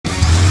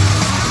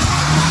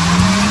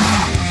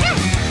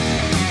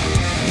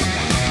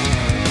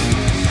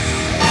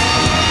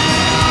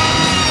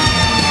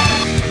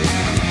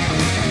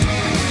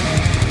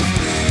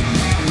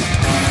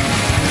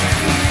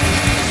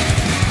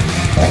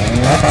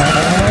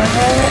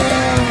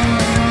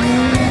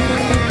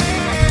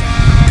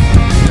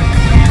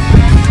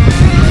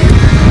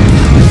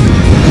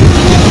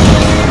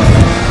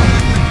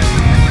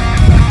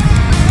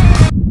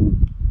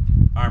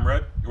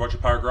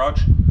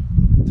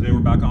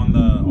on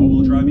the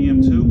all-wheel drive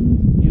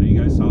EM2. You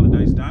guys saw the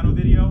Diff Dyno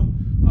video.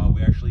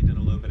 We actually did a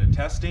little bit of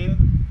testing,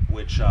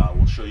 which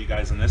we'll show you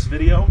guys in this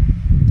video.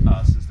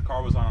 Since the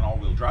car was on an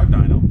all-wheel drive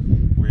dyno,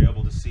 we were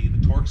able to see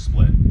the torque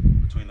split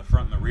between the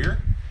front and the rear,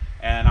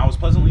 and I was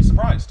pleasantly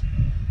surprised.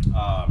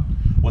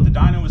 What the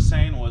dyno was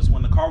saying was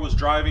when the car was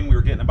driving, we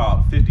were getting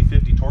about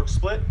 50-50 torque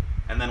split,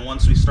 and then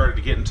once we started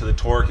to get into the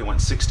torque, it went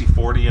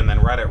 60-40, and then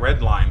right at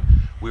red line,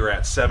 we were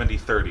at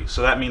 70-30.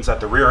 So that means that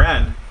the rear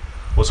end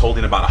was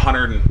holding about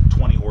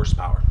 120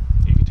 horsepower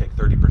if you take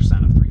 30%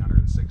 of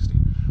 360,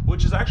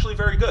 which is actually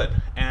very good.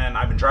 And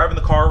I've been driving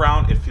the car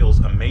around, it feels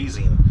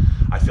amazing.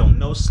 I feel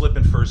no slip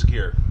in first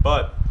gear,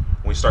 but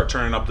when we start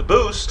turning up the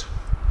boost,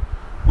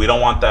 we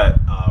don't want that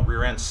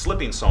rear end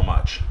slipping so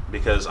much,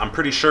 because I'm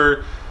pretty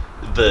sure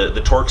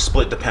the torque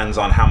split depends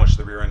on how much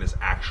the rear end is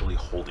actually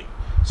holding.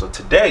 So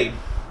today,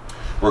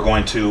 we're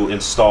going to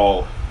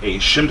install a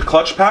shimmed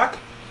clutch pack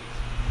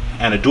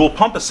and a dual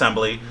pump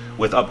assembly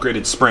with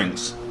upgraded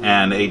springs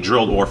and a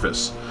drilled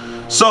orifice.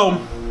 So,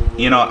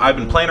 I've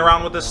been playing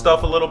around with this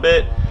stuff a little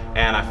bit,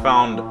 and I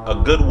found a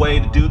good way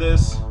to do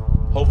this.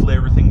 Hopefully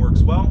everything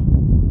works well.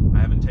 I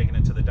haven't taken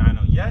it to the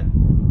dyno yet,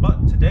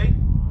 but today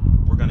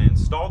we're going to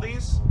install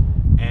these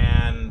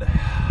and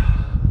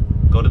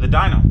go to the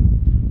dyno,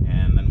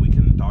 and then we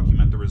can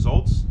document the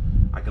results.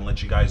 I can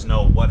let you guys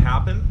know what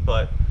happened,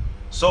 but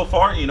so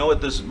far,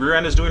 this rear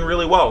end is doing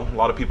really well. A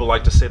lot of people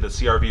like to say that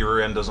CRV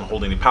rear end doesn't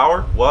hold any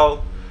power.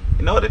 Well,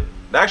 it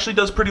actually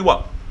does pretty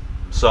well.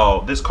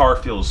 So this car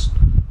feels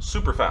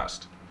super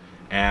fast,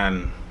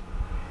 and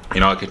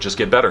it could just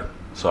get better.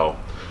 So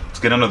let's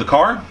get under the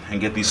car and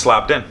get these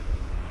slapped in.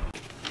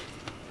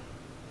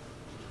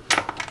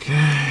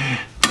 Okay.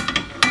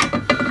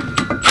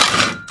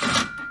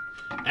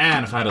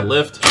 And if I had a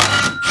lift,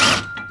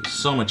 it'd be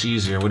so much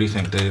easier. What do you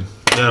think, Dave?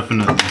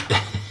 Definitely.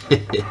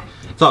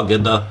 It's all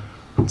good though.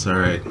 It's all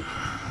right.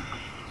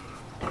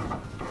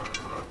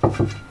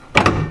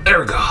 There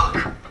we go.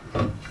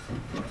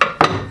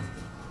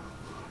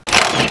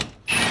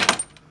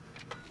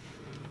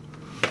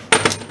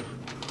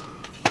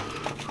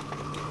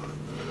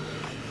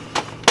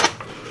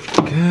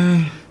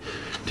 Okay,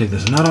 take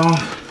this nut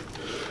off.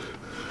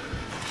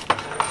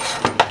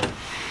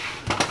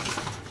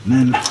 And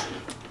then,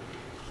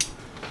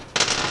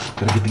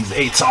 gotta get these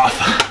 8s off.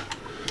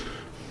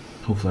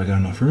 Hopefully I got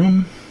enough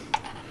room.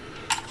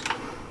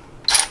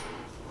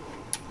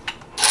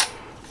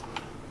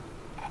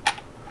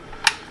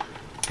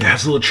 Yeah,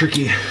 it's a little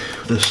tricky,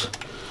 this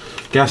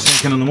gas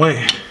tank in the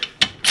way.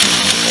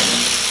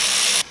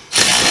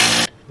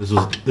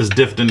 This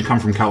diff didn't come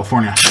from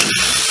California.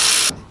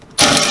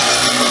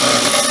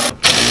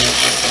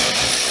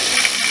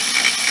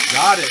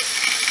 Got it.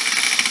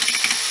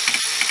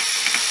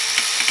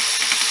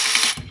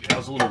 I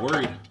was a little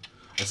worried.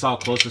 I saw how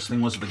close this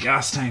thing was to the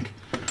gas tank.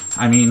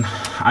 I mean,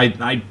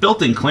 I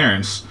built in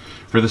clearance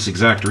for this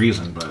exact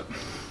reason, but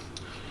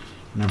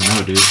you never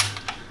know, dude.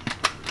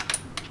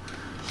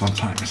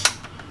 Sometimes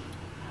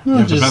you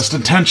have the best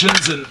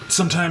intentions, and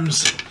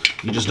sometimes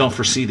you just don't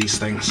foresee these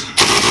things.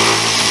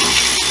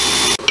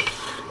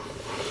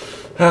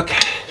 Okay.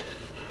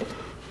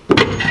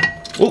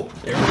 Oh,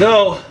 there we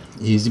go.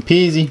 Easy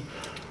peasy.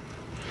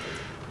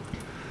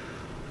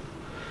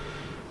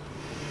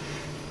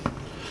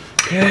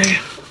 Okay.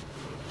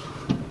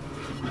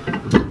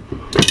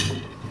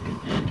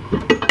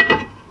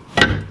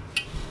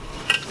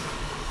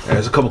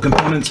 There's a couple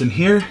components in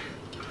here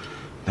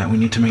that we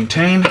need to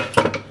maintain.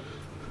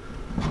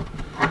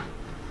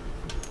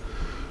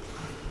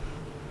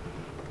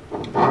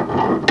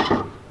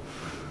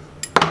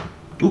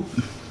 Oop.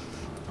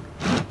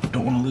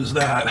 Don't want to lose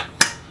that.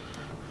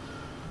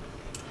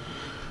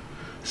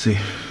 See,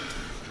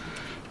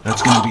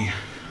 that's gonna be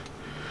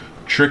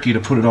tricky to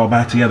put it all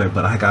back together,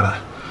 but I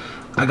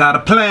got a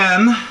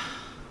plan.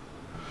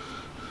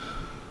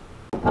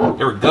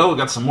 There we go, we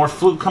got some more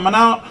fluid coming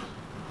out.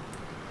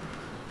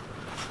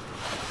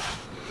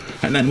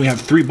 And then we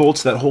have 3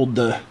 bolts that hold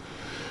the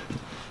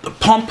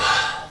pump.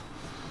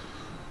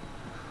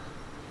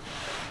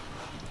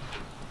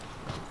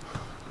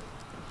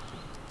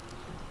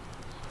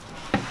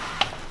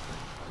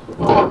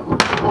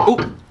 Oh,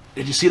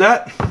 did you see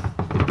that?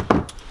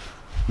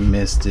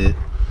 Missed it.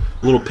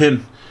 Little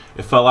pin,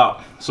 it fell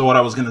out. So what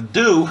I was gonna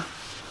do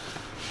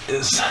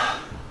is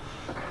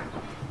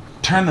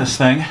turn this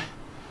thing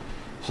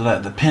so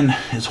that the pin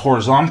is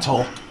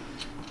horizontal,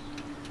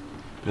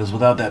 because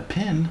without that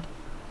pin,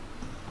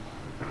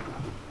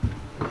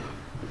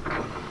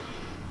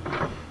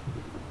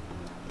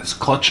 this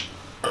clutch,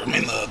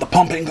 the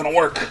pump ain't gonna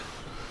work.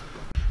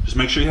 Just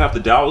make sure you have the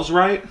dowels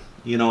right.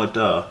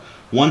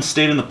 One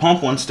stayed in the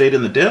pump, one stayed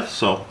in the diff,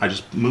 so I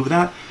just moved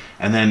that.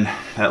 And then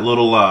that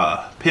little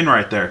pin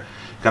right there,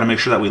 gotta make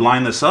sure that we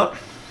line this up,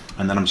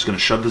 and then I'm just gonna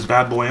shove this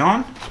bad boy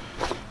on,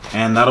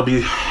 and that'll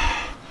be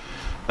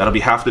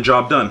half the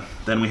job done.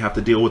 Then we have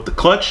to deal with the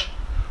clutch.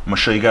 I'm gonna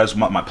show you guys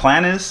what my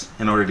plan is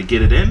in order to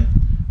get it in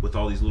with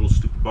all these little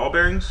stupid ball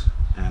bearings,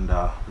 and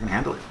we're gonna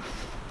handle it.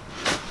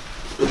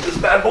 Put this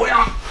bad boy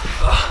on.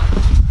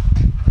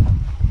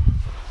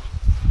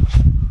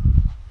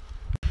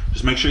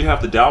 just make sure you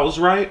have the dowels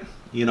right.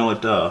 You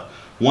know,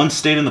 one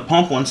stayed in the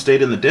pump, one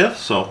stayed in the diff,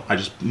 so I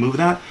just moved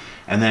that.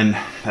 And then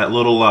that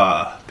little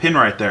pin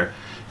right there,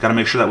 got to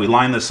make sure that we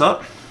line this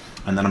up.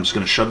 And then I'm just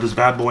going to shove this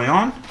bad boy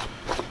on,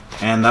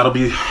 and that'll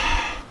be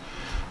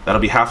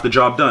half the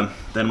job done.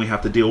 Then we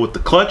have to deal with the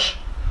clutch.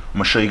 I'm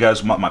going to show you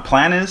guys what my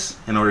plan is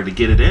in order to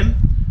get it in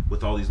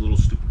with all these little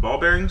stupid ball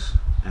bearings,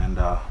 and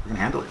we're going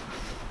to handle it.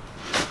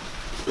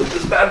 Put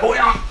this bad boy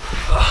on.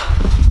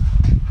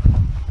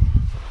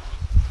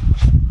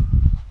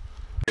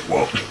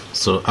 Whoa.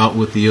 So out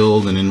with the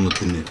old and in with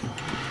the new.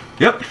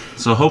 Yep,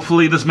 so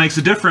hopefully this makes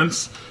a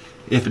difference.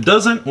 If it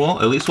doesn't, well,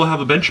 at least we'll have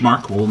a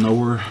benchmark. We'll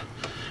know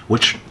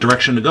which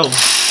direction to go.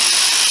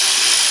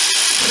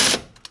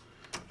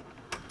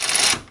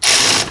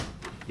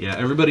 Yeah,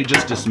 everybody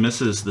just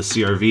dismisses the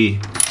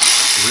CRV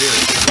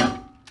rear,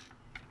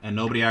 and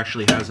nobody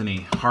actually has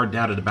any hard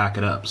data to back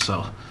it up.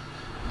 So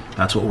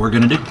that's what we're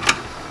gonna do.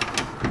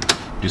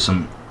 Do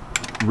some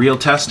real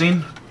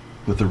testing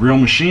with the real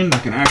machine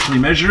that can actually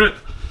measure it.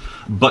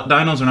 But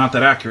dynos are not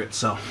that accurate,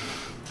 so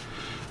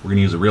we're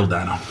gonna use a real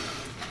dyno.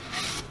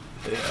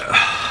 Yeah.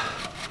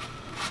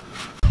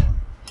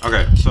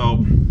 Okay,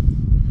 so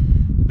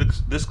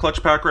this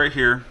clutch pack right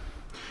here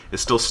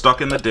is still stuck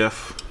in the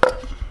diff.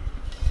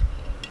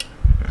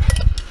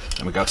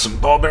 And we got some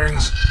ball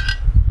bearings.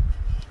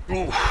 Ooh.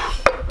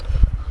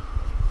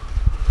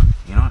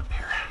 You know what?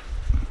 Here.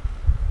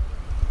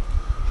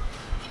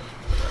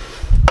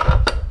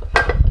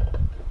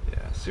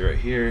 Yeah, see right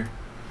here.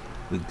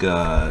 We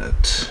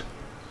got...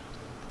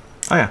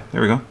 Oh yeah,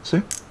 there we go.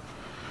 See?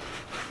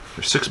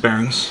 There's 6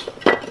 bearings.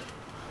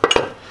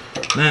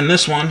 And then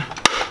this one.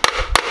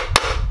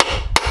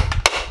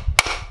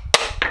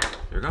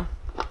 There we go.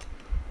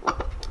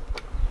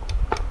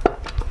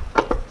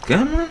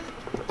 Come on.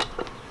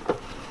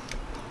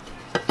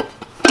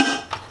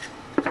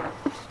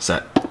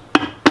 Set.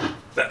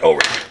 That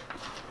O-ring.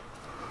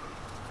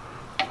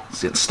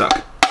 It's getting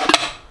stuck.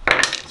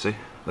 See?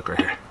 Look right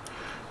here.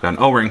 Got an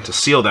O-ring to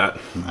seal that.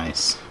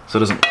 Nice. So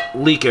it doesn't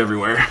leak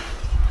everywhere.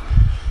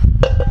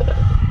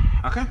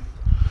 Okay.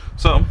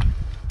 So,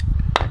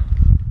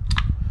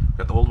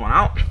 got the old one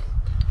out.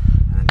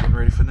 And getting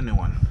ready for the new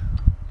one.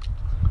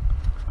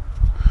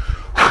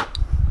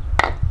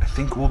 I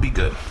think we'll be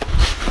good.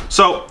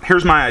 So,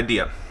 here's my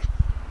idea.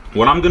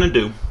 What I'm going to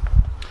do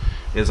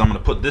is I'm going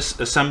to put this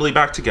assembly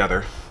back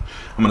together.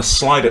 I'm going to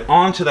slide it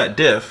onto that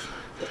diff,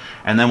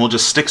 and then we'll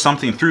just stick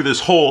something through this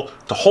hole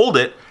to hold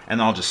it, and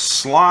then I'll just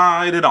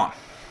slide it on.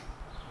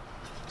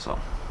 So,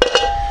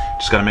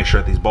 just got to make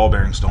sure that these ball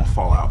bearings don't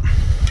fall out.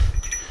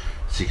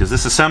 See, because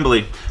this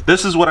assembly,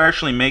 this is what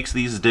actually makes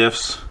these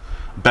diffs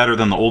better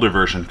than the older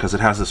version, because it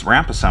has this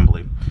ramp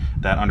assembly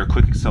that under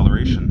quick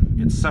acceleration,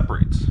 it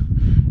separates,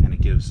 and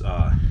it gives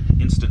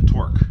instant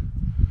torque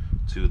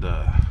to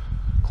the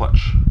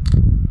clutch.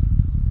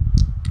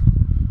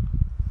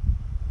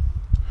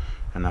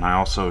 And then I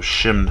also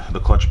shimmed the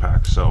clutch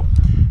pack, so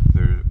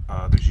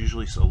there's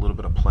usually a little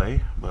bit of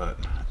play, but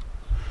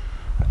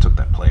I took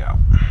that play out.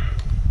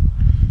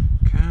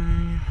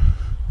 Okay.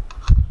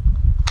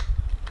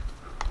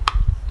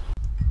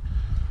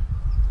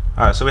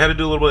 Alright, so we had to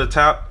do a little bit of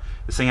tap.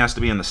 This thing has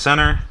to be in the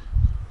center.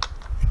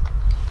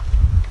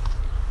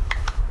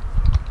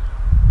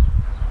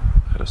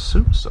 I'd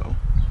assume so.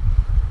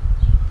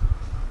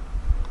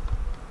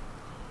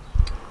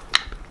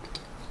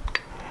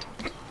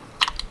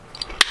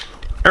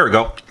 There we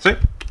go. See?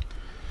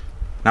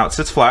 Now it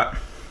sits flat.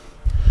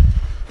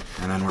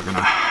 And then we're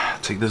gonna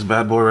take this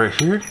bad boy right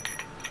here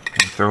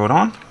and throw it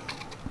on.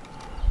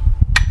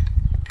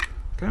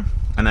 Okay.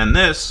 And then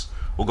this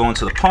will go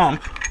into the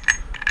pump,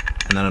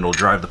 and then it'll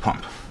drive the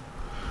pump.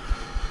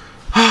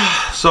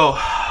 So,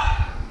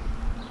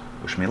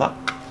 wish me luck.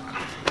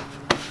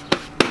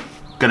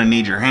 Gonna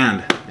need your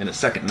hand in a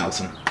second,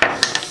 Nelson.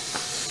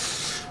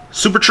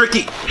 Super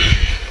tricky.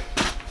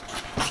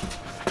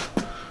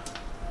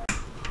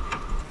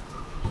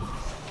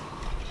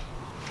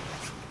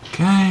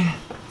 Okay.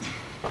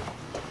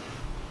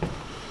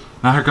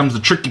 Now here comes the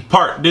tricky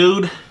part,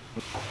 dude.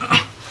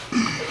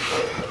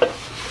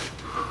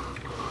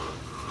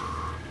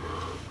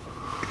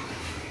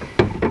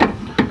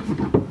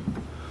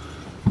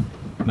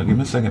 Now give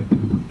me a second.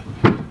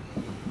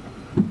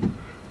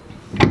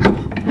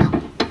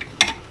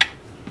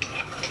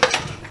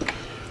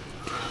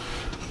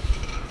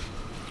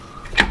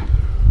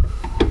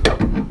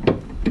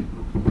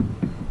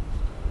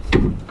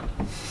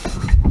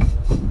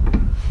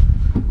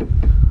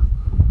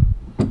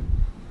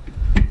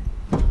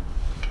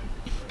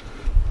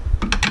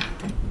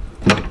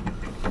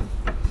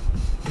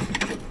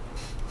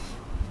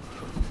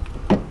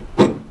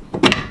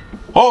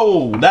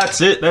 Oh,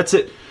 that's it, that's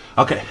it.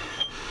 Okay,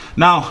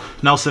 now,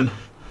 Nelson,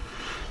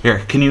 here,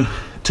 can you,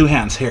 2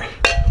 hands, here.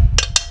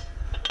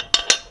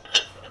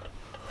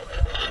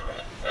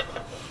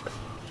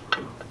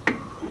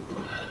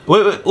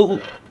 Wait, ooh.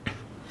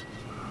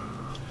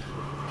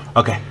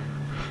 Okay,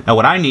 now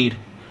what I need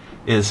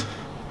is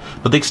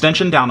put the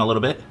extension down a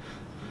little bit.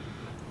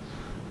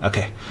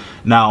 Okay,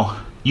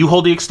 now you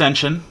hold the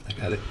extension,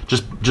 Got it.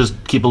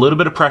 Just keep a little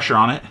bit of pressure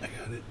on it. I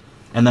got it.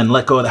 And then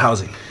let go of the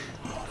housing.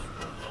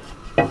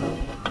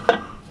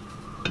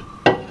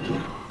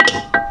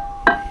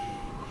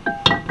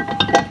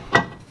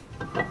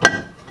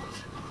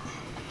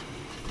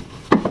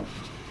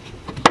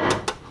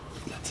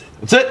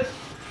 That's it.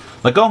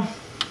 Let go.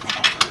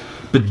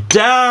 But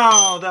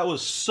down. That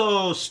was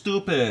so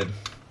stupid.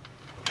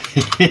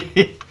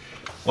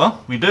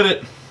 Well, we did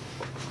it.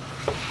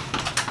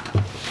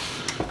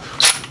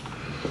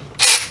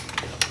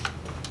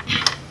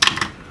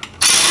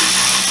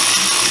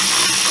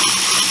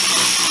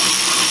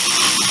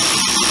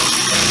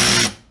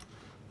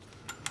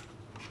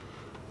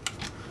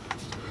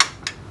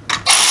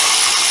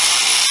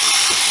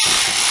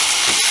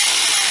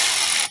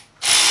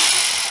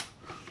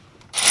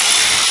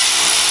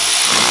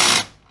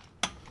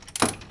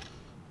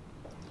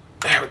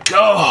 There we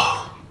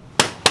go.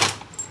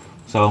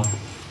 So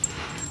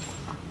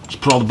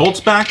just put all the bolts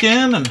back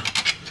in and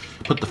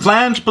put the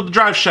flange, put the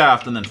drive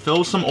shaft, and then fill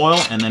with some oil,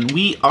 and then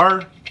we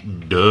are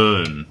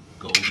done.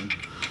 Golden.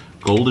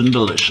 Golden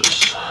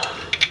delicious.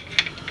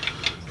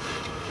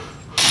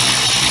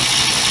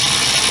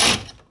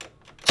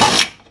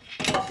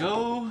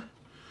 Go.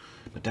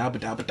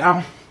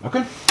 Ba-dow.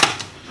 Okay.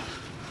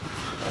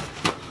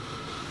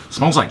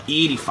 Smells like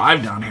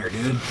 85 down here,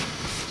 dude.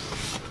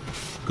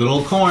 Good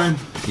old corn.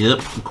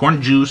 Yep,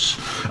 corn juice.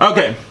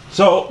 Okay,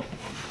 so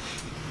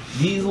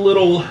these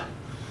little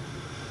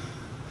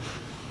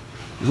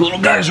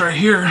guys right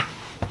here.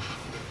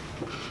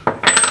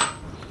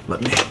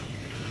 Let me.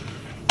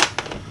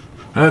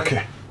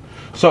 Okay,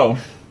 so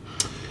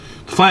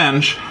the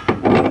flange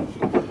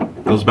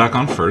goes back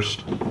on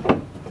first.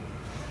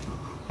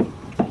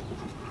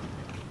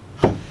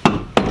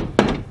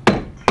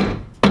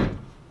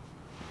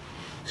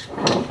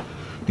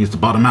 Needs to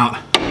bottom out.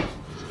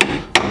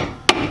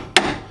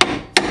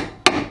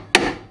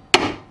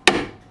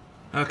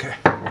 Okay,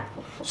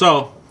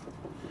 so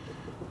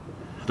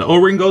the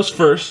O-ring goes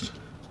first.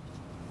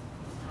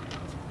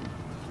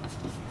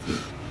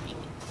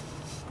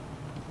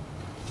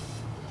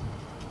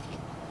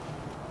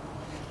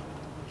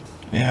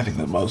 Yeah, I think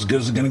that's about as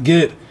good as it's gonna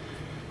get.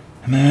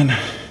 And then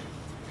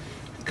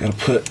gotta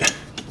put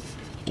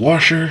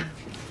washer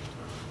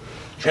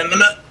and the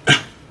nut.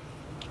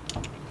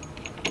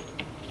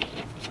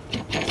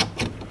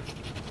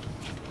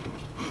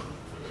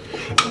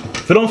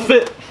 If it don't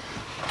fit,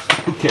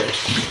 who cares?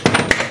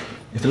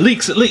 If it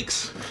leaks, it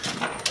leaks.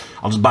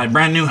 I'll just buy a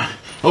brand new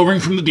O-ring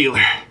from the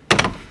dealer.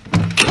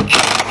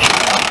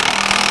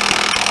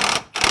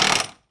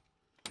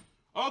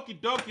 Okie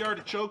dokie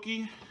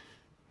artichoke.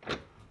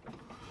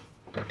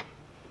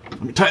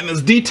 Let me tighten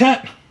this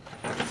detent.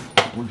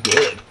 We're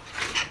good.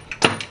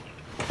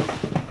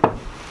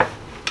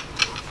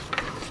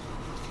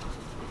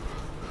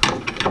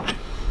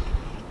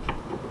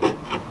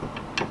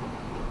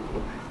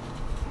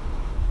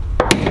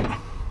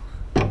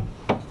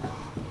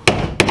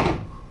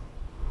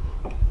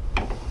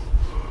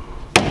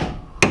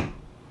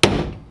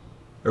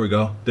 There we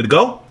go. Did it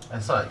go? I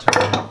saw it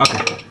turn.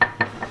 Okay.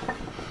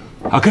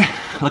 Okay,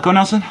 let go,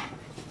 Nelson.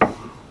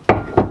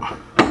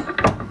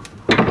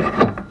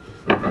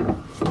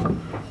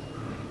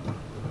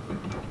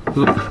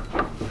 Oop.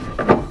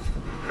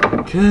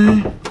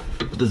 Okay,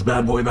 put this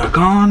bad boy back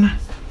on.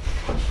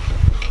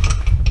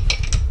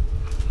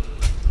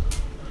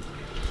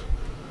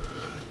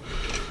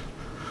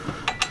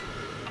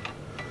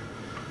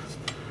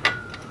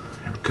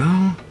 There we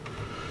go.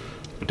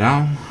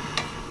 Down.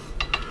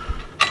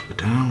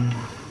 Down.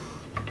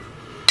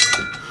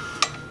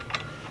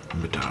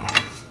 And down.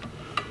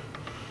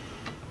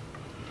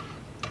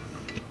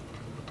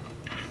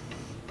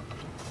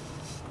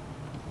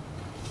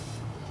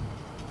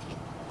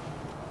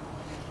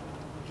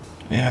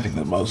 Yeah, I think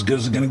that's about as good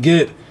as it's gonna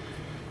get.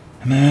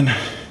 And then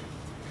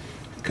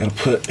gotta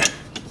put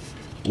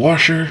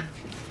washer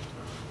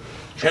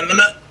and the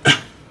nut.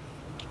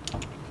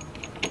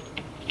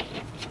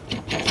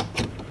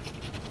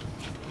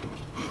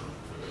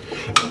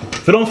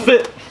 If it don't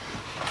fit,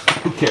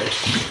 who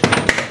cares?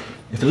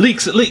 If it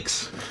leaks, it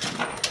leaks.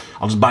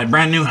 I'll just buy a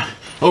brand new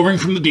O-ring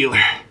from the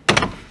dealer.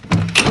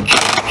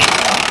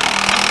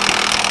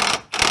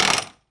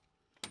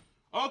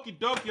 Okie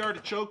dokie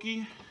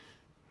artichoke.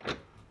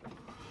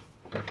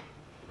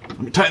 Let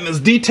me tighten this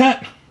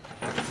detent.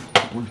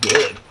 We're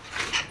good.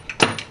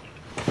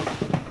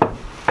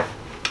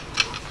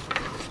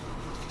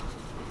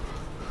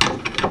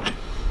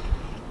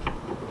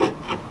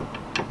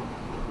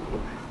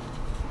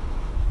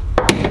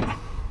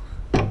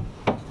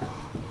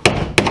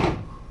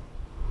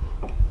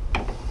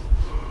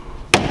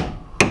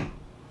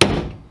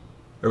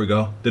 There we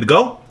go. Did it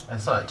go? I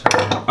saw it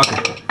turn.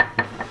 Okay.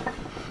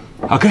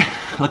 Okay,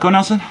 let go,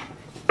 Nelson.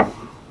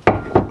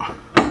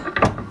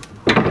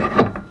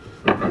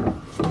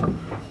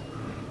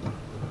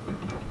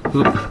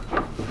 Oop.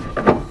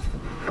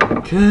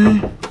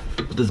 Okay,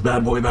 put this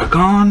bad boy back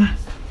on.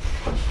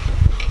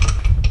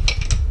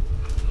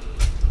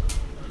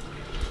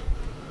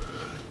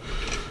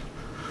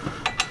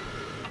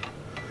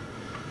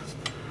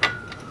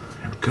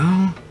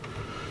 go.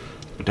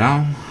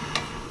 Down.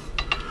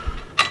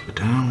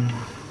 Down.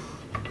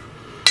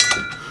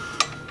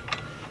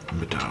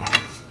 Down.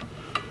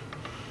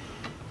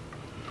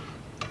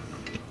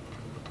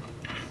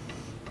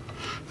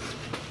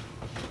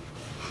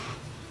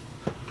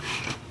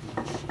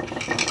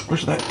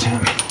 Where's that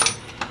 10?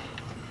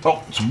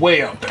 Oh, it's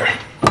way out there.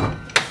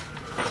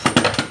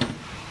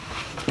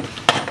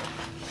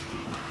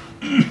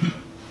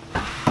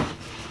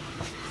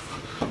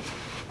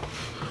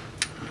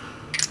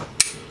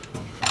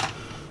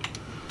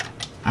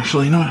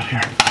 Actually, you know what?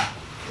 Here.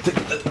 Take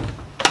the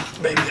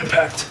baby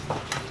impact.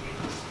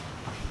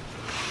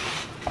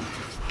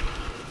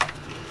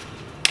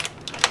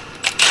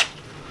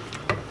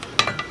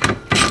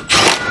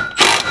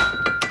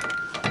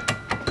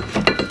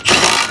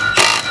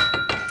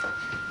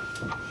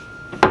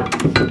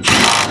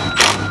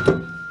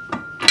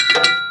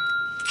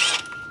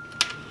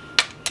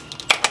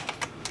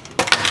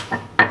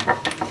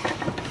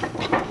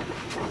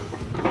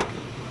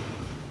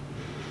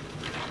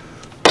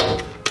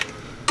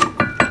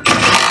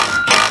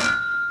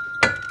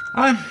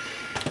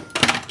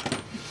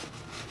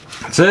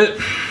 That's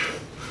it.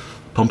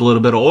 Pump a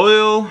little bit of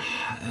oil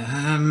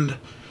and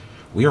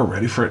we are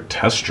ready for a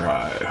test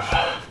drive.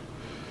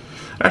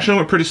 Actually, it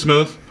went pretty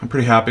smooth. I'm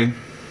pretty happy. It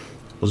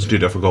wasn't too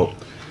difficult.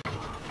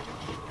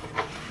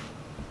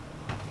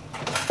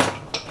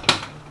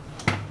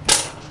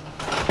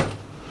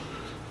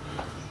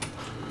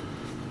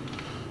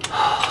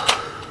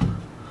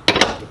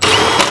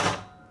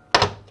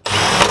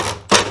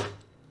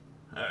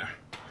 There.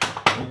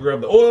 We'll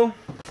grab the oil.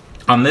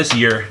 On this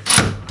year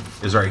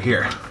is right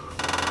here.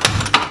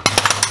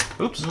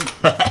 Oops.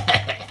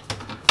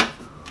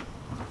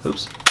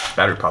 Oops.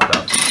 Battery popped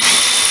out.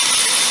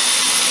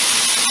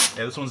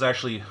 Yeah, this one's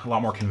actually a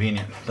lot more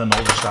convenient than the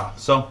older style.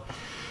 So,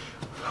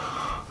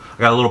 I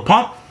got a little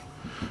pump.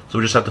 So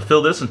we just have to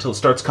fill this until it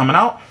starts coming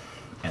out.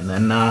 And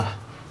then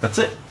that's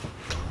it.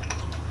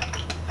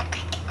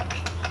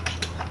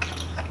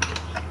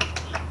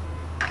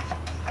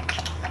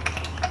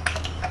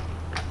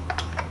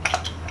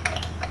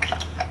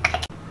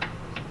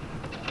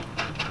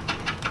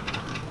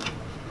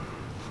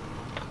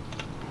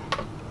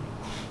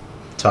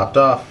 Topped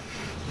off.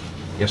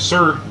 Yes,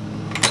 sir.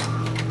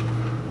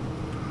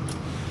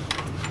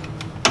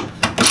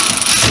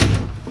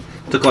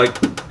 Took like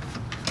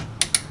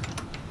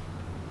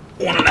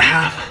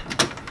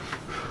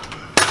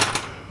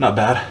 1.5. Not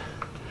bad.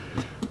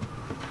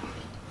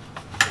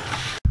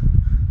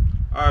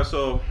 Alright,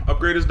 so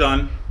upgrade is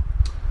done.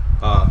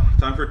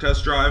 Time for a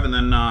test drive, and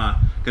then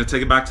gonna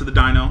take it back to the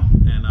dyno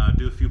and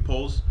do a few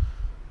pulls.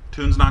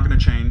 Tune's not gonna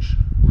change.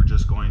 We're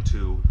just going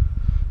to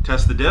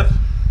test the diff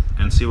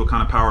and see what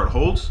kind of power it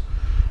holds.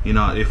 You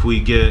know, if we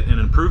get an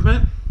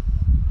improvement,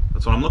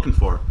 that's what I'm looking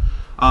for.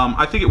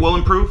 I think it will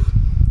improve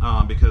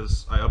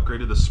because I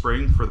upgraded the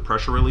spring for the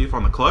pressure relief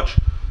on the clutch,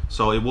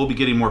 so it will be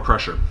getting more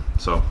pressure.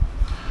 So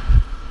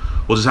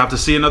we'll just have to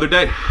see another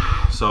day.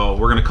 So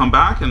we're gonna come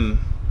back and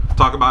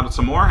talk about it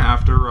some more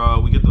after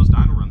we get those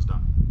dyno runs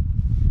done.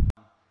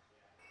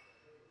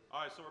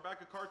 All right, so we're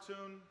back at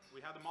Cartoon.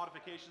 We had the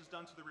modifications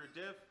done to the rear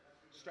diff,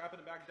 strapping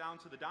it back down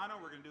to the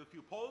dyno. We're gonna do a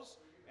few pulls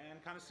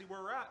and kind of see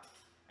where we're at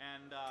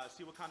and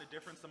see what kind of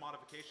difference the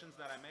modifications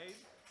that I made,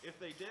 if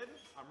they did.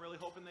 I'm really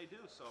hoping they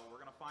do, so we're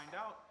gonna find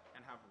out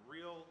and have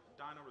real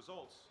dyno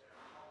results.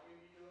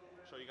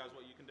 Show you guys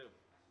what you can do.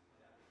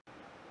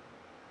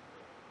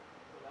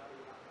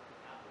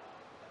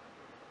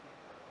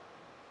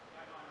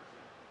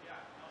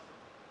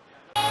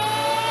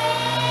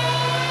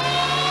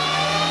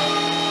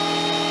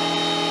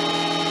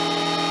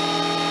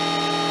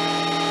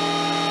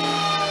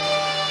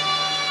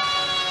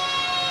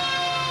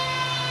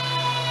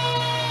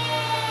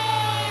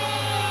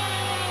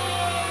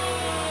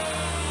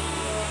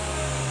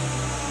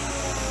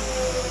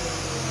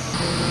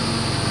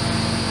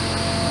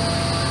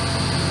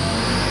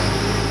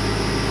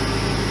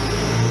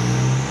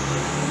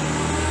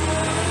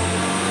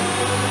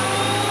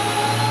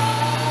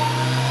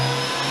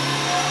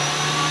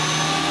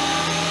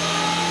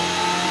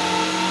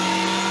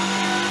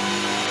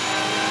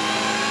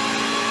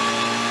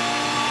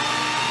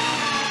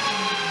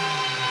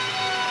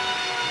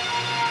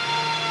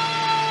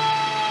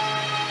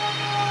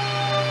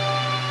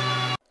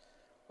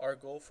 Our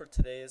goal for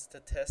today is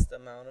to test the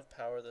amount of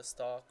power the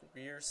stock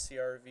rear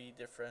CRV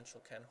differential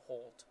can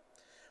hold.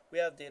 We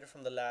have data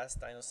from the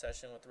last dyno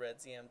session with Red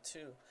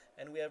ZM2,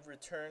 and we have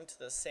returned to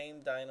the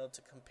same dyno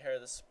to compare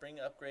the spring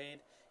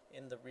upgrade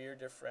in the rear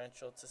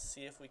differential to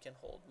see if we can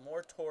hold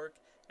more torque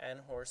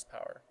and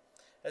horsepower.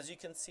 As you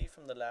can see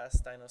from the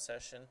last dyno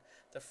session,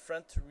 the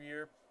front to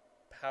rear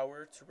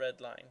power to red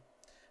line.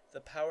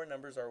 The power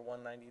numbers are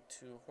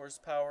 192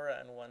 horsepower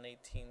and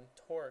 118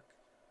 torque.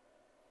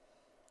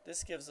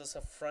 This gives us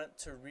a front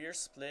to rear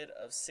split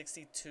of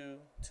 62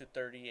 to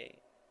 38.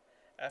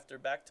 After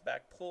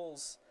back-to-back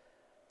pulls,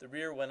 the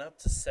rear went up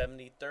to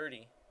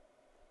 70-30.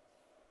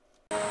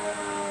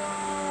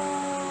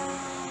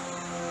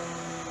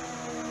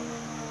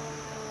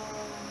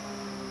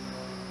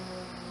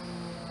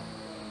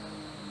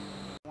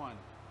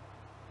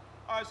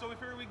 So we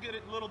figured we'd get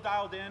it a little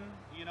dialed in.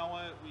 You know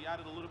what? We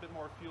added a little bit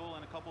more fuel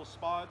in a couple of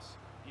spots.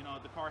 You know,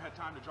 the car had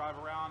time to drive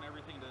around,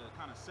 everything to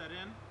kind of set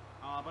in,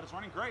 but it's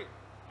running great.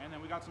 And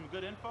then we got some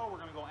good info. We're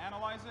gonna go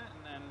analyze it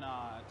and then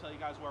tell you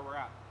guys where we're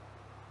at.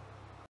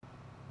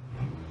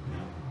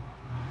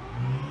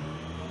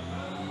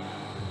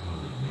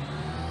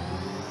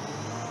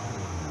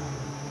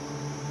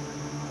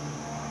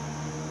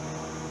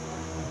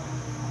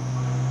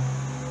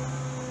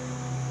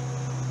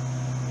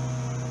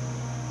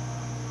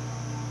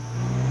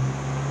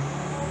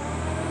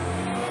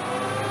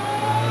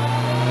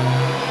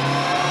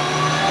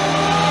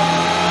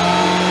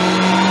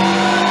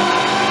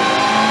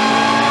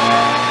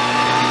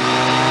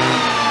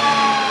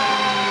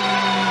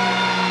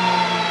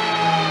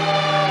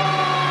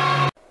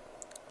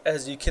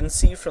 As you can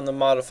see from the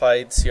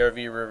modified CRV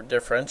rear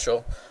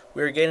differential,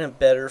 we are getting a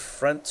better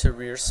front to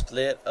rear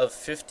split of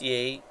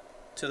 58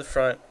 to the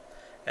front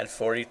and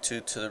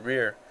 42 to the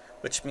rear,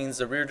 which means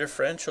the rear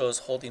differential is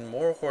holding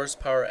more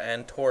horsepower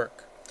and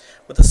torque.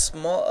 With a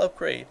small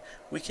upgrade,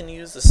 we can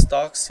use the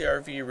stock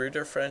CRV rear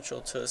differential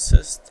to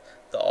assist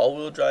the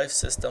all-wheel drive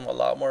system a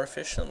lot more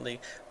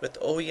efficiently with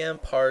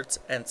OEM parts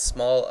and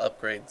small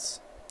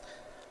upgrades.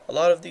 A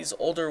lot of these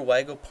older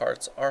Wago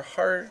parts are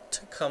hard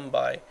to come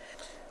by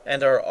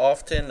and are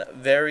often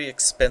very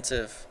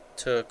expensive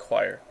to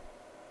acquire.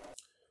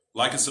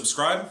 Like and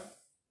subscribe,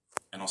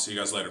 and I'll see you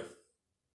guys later.